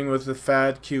 like we're getting with the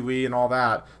Fed, QE, and all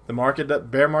that.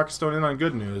 Bear markets don't end on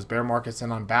good news. Bear markets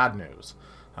end on bad news.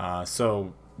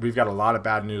 So we've got a lot of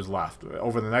bad news left.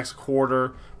 Over the next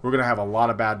quarter, we're going to have a lot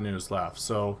of bad news left.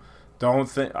 So don't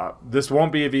think this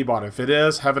won't be a V-bottom. If it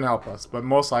is, heaven help us. But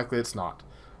most likely it's not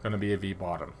going to be a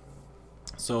V-bottom.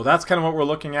 So that's kind of what we're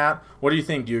looking at. What do you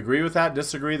think? Do you agree with that?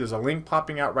 Disagree? There's a link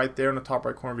popping out right there in the top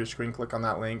right corner of your screen. Click on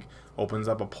that link. Opens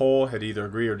up a poll. Hit either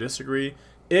agree or disagree.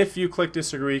 If you click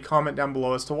disagree, comment down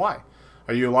below as to why.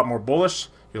 Are you a lot more bullish? Are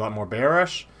you a lot more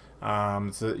bearish?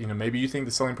 So, maybe you think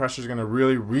the selling pressure is going to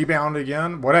really rebound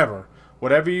again. Whatever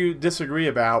you disagree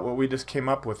about, what we just came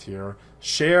up with here,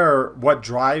 share what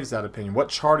drives that opinion. What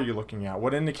chart are you looking at?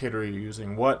 What indicator are you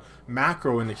using? What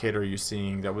macro indicator are you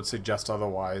seeing that would suggest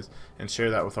otherwise? And share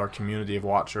that with our community of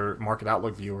Watcher Market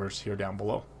Outlook viewers here down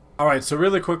below. All right, so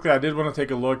really quickly, I did want to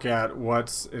take a look at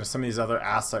what's in some of these other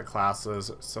asset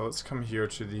classes. So let's come here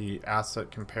to the asset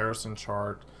comparison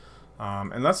chart.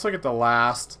 And let's look at the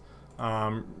last,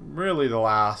 let's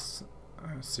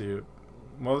see.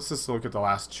 Well, let's just look at the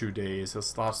last 2 days,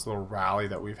 this last little rally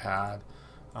that we've had.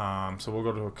 So we'll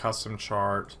go to a custom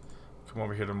chart, come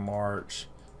over here to March,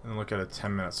 and look at a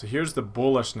 10 minutes. So here's the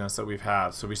bullishness that we've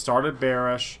had. So we started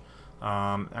bearish.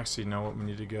 Actually, no, we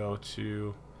need to go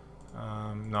to...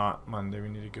 not Monday, we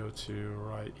need to go to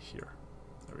right here.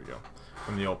 There we go,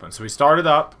 from the open. So we started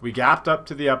up, we gapped up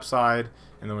to the upside,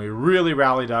 and then we really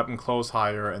rallied up and closed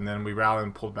higher, and then we rallied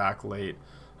and pulled back late.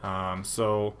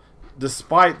 So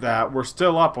despite that, we're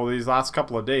still up over these last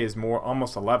couple of days,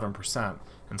 almost 11%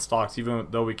 in stocks, even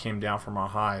though we came down from our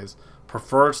highs.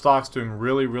 Preferred stocks doing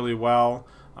really, really well.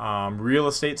 Real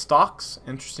estate stocks,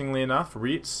 interestingly enough,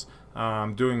 REITs,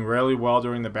 doing really well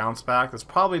during the bounce back. That's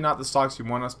probably not the stocks you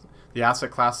want us, the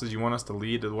asset classes you want us to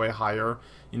lead the way higher.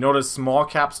 You notice small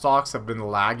cap stocks have been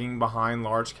lagging behind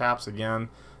large caps. Again,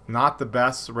 not the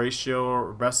best ratio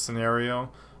or best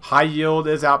scenario. High yield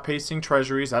is outpacing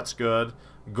treasuries. That's good.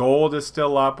 Gold is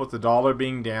still up with the dollar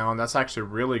being down. That's actually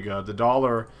really good. The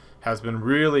dollar has been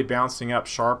really bouncing up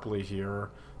sharply here.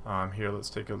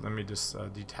 Let me just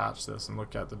detach this and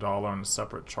look at the dollar on a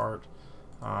separate chart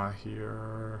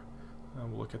here.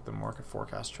 We'll look at the market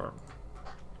forecast chart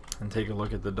and take a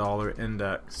look at the dollar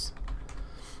index.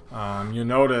 You'll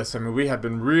notice, we have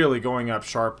been really going up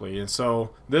sharply, and so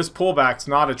this pullback's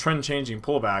not a trend-changing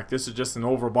pullback. This is just an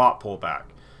overbought pullback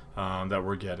that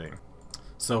we're getting.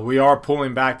 So we are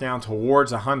pulling back down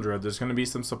towards 100. There's going to be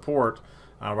some support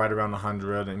right around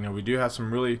 100, and we do have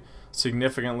some really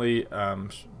significantly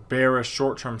bearish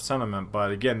short-term sentiment,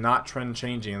 but again, not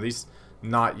trend-changing, at least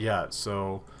not yet.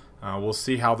 So we'll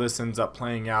see how this ends up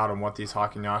playing out and what these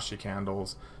Heikin-Ashi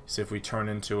candles, see if we turn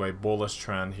into a bullish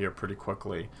trend here pretty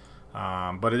quickly.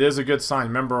 But it is a good sign.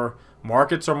 Remember,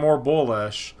 markets are more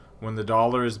bullish when the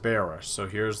dollar is bearish. So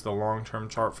here's the long-term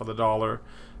chart for the dollar.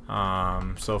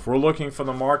 So if we're looking for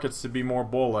the markets to be more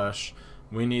bullish,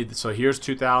 we need, so here's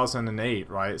 2008,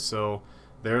 right? So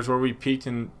there's where we peaked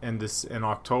in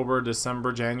October,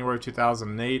 December, January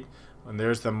 2008, and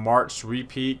there's the March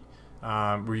repeak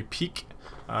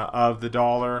of the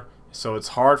dollar. So it's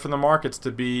hard for the markets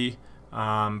to be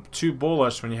too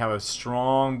bullish when you have a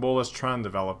strong bullish trend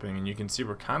developing, and you can see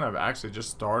we're kind of actually just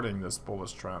starting this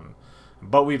bullish trend,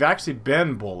 but we've actually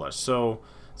been bullish. So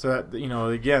that,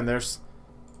 again,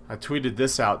 I tweeted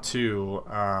this out too.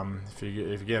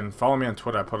 If again follow me on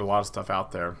Twitter, I put a lot of stuff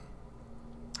out there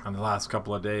on the last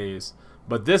couple of days.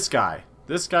 But this guy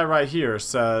right here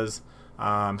says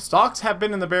stocks have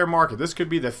been in the bear market. This could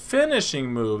be the finishing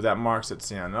move that marks its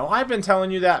end. Now, I've been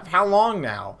telling you that how long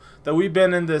now? That we've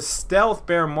been in this stealth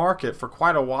bear market for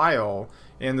quite a while,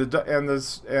 and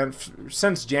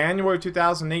since January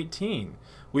 2018.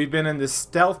 We've been in this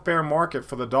stealth bear market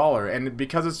for the dollar, and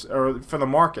because it's for the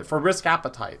market, for risk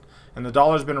appetite, and the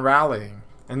dollar's been rallying.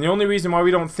 And the only reason why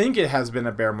we don't think it has been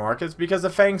a bear market is because the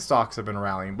FANG stocks have been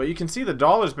rallying. But you can see the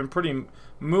dollar's been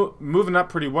moving up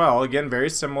pretty well. Again, very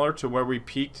similar to where we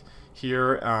peaked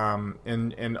here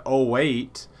in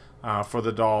 08 for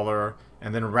the dollar,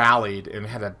 and then rallied and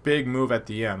had a big move at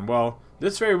the end. Well,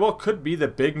 this very well could be the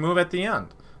big move at the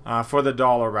end for the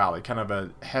dollar rally, kind of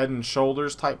a head and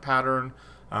shoulders type pattern.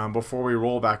 before we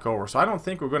roll back over. So I don't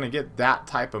think we're going to get that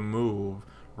type of move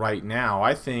right now.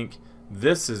 I think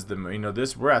this is the,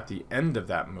 we're at the end of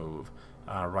that move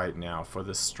right now for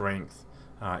the strength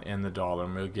in the dollar,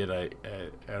 and we'll get a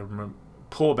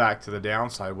pullback to the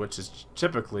downside, which is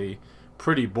typically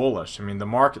pretty bullish. I mean,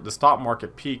 the stock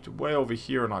market peaked way over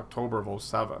here in October of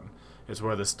 07 is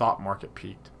where the stock market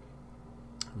peaked.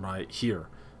 Right here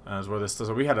is where this.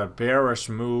 So we had a bearish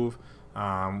move.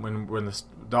 When the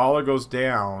dollar goes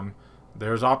down,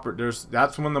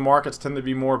 that's when the markets tend to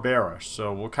be more bearish.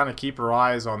 So we'll kind of keep our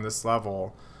eyes on this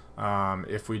level.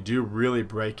 If we do really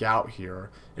break out here,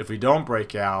 if we don't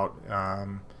break out,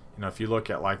 if you look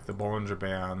at like the Bollinger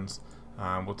Bands,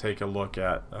 we'll take a look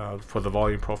at for the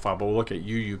volume profile, but we'll look at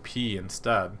UUP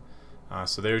instead.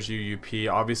 So there's UUP,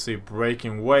 obviously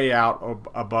breaking way out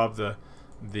above the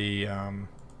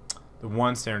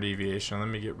 1 standard deviation. Let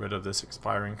me get rid of this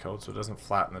expiring code so it doesn't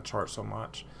flatten the chart so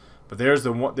much. But there's the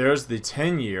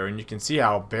 10-year, and you can see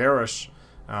how bearish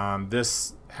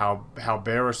how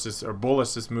bearish this or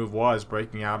bullish this move was,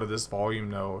 breaking out of this volume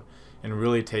node and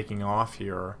really taking off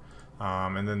here.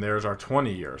 And then there's our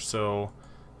 20-year. So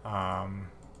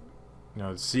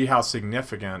see how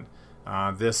significant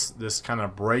this kind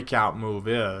of breakout move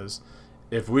is.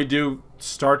 If we do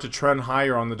start to trend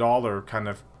higher on the dollar kind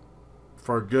of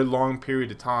for a good long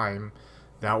period of time,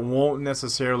 that won't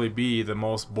necessarily be the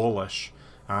most bullish.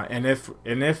 And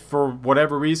if for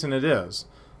whatever reason it is,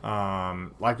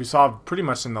 like we saw pretty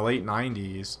much in the late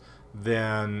 90s,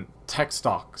 then tech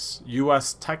stocks,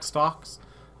 U.S. tech stocks,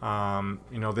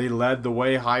 they led the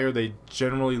way higher. They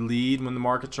generally lead when the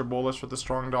markets are bullish with a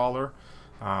strong dollar.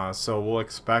 So we'll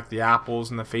expect the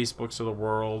Apples and the Facebooks of the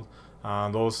world,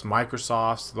 those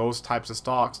Microsofts, those types of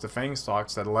stocks, the FANG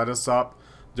stocks that led us up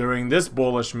during this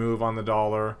bullish move on the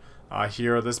dollar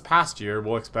here this past year.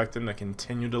 We'll expect them to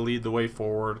continue to lead the way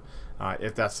forward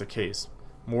if that's the case.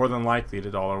 More than likely the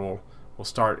dollar will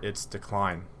start its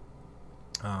decline.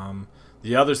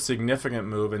 The other significant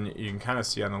move, and you can kind of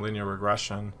see on the linear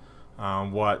regression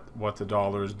what the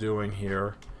dollar is doing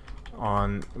here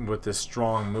with this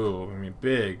strong move. I mean,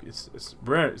 big.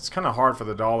 It's kind of hard for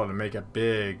the dollar to make a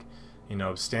big,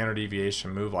 standard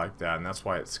deviation move like that, and that's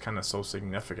why it's kind of so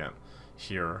significant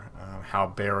here, how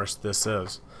bearish this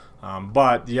is.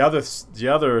 But the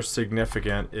other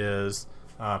significant is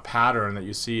pattern that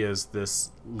you see is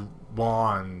this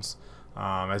bonds.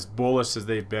 As bullish as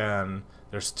they've been,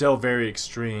 they're still very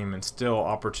extreme and still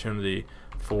opportunity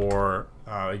for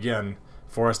again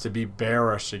for us to be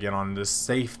bearish again on this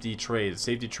safety trade.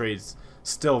 Safety trade's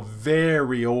still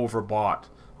very overbought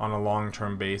on a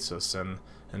long-term basis,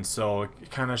 and so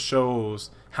it kind of shows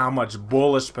how much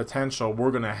bullish potential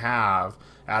we're going to have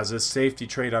as this safety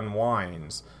trade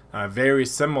unwinds. Very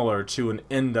similar to an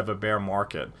end of a bear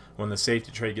market. When the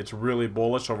safety trade gets really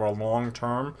bullish over a long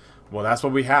term, well, that's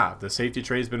what we have. The safety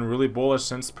trade has been really bullish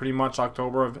since pretty much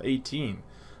October of 18.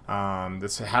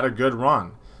 This had a good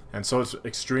run. And so it's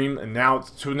extreme, and now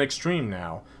it's to an extreme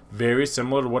now. Very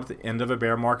similar to what the end of a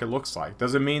bear market looks like.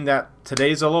 Doesn't mean that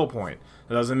today's a low point.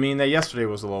 It doesn't mean that yesterday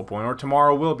was a low point or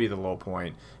tomorrow will be the low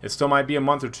point. It still might be a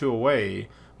month or two away,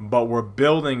 but we're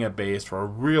building a base for a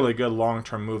really good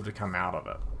long-term move to come out of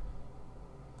it.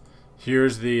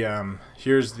 Here's the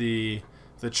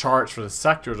charts for the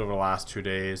sectors over the last 2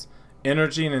 days.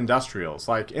 Energy and industrials.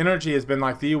 Like, energy has been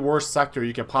like the worst sector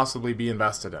you could possibly be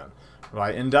invested in,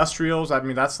 right? Industrials, I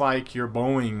mean, that's like your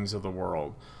Boeings of the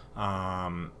world.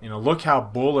 Look how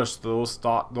bullish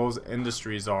those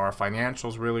industries are.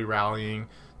 Financials really rallying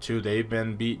too. They've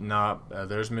been beaten up.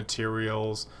 There's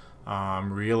materials,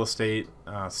 real estate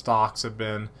stocks have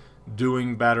been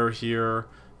doing better here.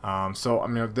 So I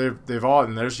mean, they've all,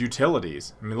 and there's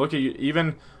utilities. I mean, look at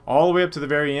even all the way up to the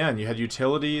very end. You had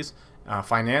utilities,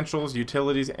 financials,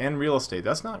 utilities, and real estate.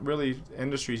 That's not really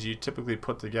industries you typically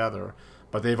put together,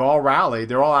 but they've all rallied.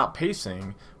 They're all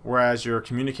outpacing. Whereas your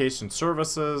communication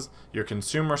services, your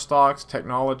consumer stocks,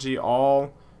 technology,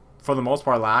 all for the most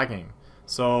part lagging.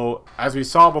 So as we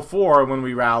saw before when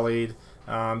we rallied,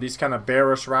 these kind of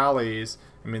bearish rallies,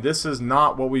 I mean, this is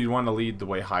not what we want to lead the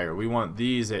way higher. We want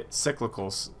these cyclical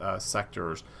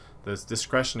sectors, the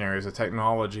discretionaries, the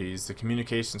technologies, the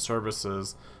communication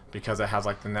services, because it has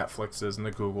like the Netflixes and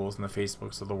the Googles and the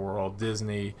Facebooks of the world,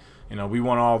 Disney. We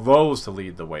want all those to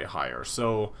lead the way higher.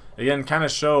 So again, kind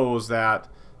of shows that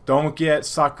don't get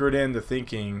suckered into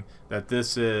thinking that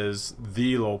this is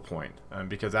the low point,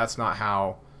 because that's not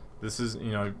how this is.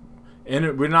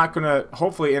 We're not going to.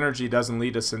 Hopefully, energy doesn't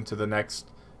lead us into the next.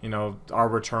 Our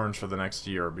returns for the next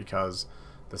year, because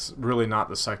that's really not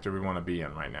the sector we want to be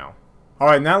in right now.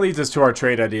 Alright, and that leads us to our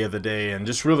trade idea of the day. And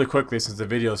just really quickly, since the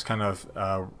video is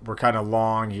we're kind of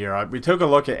long here, we took a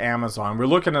look at Amazon. We're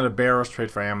looking at a bearish trade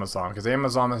for Amazon because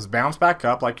Amazon has bounced back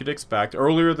up like you'd expect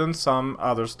earlier than some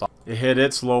other stocks. It hit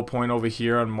its low point over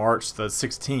here on March the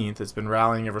 16th. It's been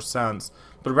rallying ever since,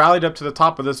 but rallied up to the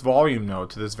top of this volume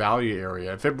node, to this value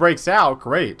area. If it breaks out,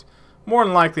 great. More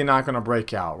than likely not going to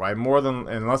break out, right?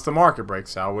 Unless the market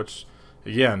breaks out, which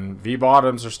again, V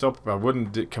bottoms are still, I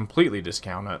wouldn't completely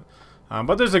discount it.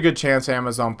 But there's a good chance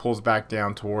Amazon pulls back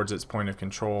down towards its point of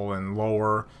control and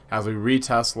lower as we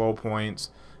retest low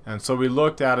points. And so we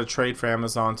looked at a trade for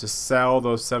Amazon to sell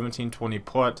those 1720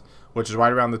 put, which is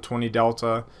right around the 20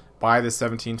 delta, buy the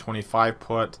 1725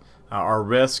 put. Our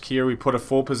risk here, we put a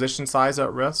full position size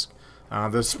at risk.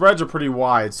 The spreads are pretty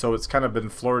wide, so it's kind of been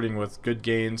flirting with good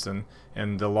gains and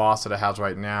the loss that it has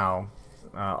right now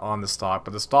on the stock.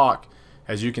 But the stock,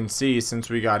 as you can see, since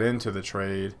we got into the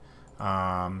trade,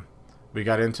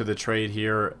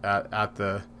 here at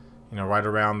the, right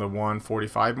around the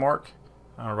 145 mark,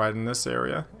 right in this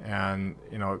area, and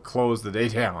it closed the day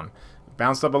down. It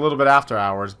bounced up a little bit after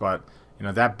hours, but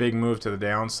that big move to the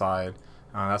downside.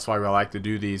 That's why we like to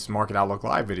do these Market Outlook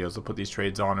Live videos, to put these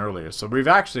trades on earlier. So we've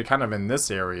actually kind of in this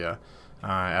area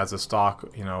as a stock,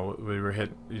 we were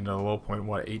hit, the low point,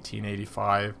 what,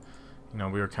 1885. We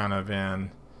were kind of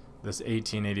in this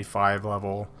 1885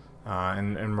 level.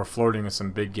 And we're flirting with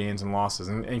some big gains and losses.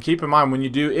 And keep in mind,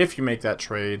 if you make that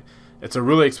trade, it's a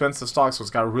really expensive stock, so it's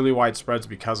got really wide spreads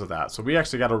because of that. So we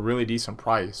actually got a really decent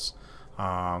price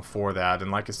for that.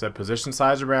 And like I said, position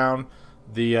size around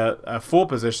the full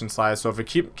position size. So if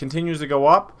it continues to go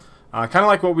up, kind of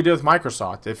like what we did with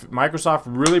Microsoft. If Microsoft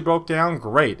really broke down,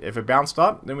 great. If it bounced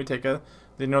up, then we take a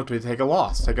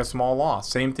loss, take a small loss.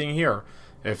 Same thing here.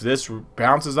 If this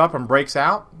bounces up and breaks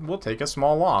out, we'll take a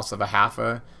small loss of a half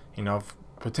a,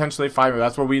 potentially 5.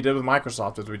 That's what we did with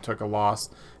Microsoft, is we took a loss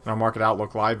in our Market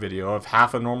Outlook Live video of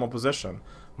half a normal position.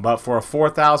 But for a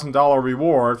 $4,000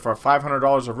 reward for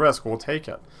 $500 of risk, we'll take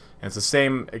it. And it's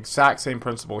the exact same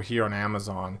principle here on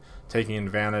Amazon, taking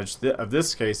advantage of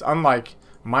this case. Unlike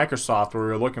Microsoft, where we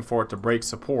were looking for it to break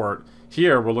support,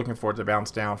 here we're looking for it to bounce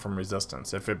down from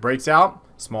resistance. If it breaks out,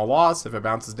 small loss. If it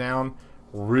bounces down,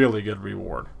 really good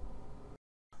reward.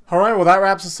 Alright, well that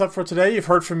wraps us up for today. You've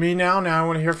heard from me now. Now I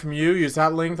want to hear from you. Use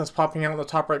that link that's popping out in the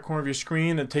top right corner of your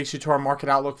screen. It takes you to our Market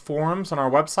Outlook forums on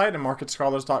our website at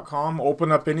marketscholars.com.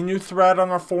 Open up any new thread on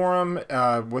our forum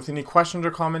with any questions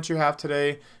or comments you have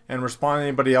today, and respond to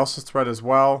anybody else's thread as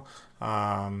well.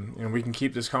 And we can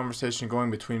keep this conversation going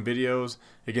between videos.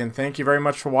 Again, thank you very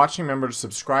much for watching. Remember to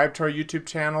subscribe to our YouTube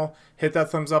channel, hit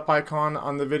that thumbs up icon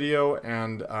on the video,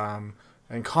 and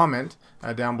comment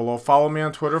down below. Follow me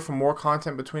on Twitter for more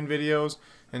content between videos,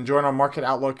 and join our Market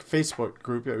Outlook Facebook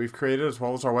group that we've created, as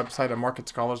well as our website at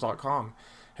marketscholars.com.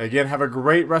 Again, have a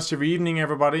great rest of your evening,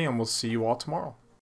 everybody, and we'll see you all tomorrow.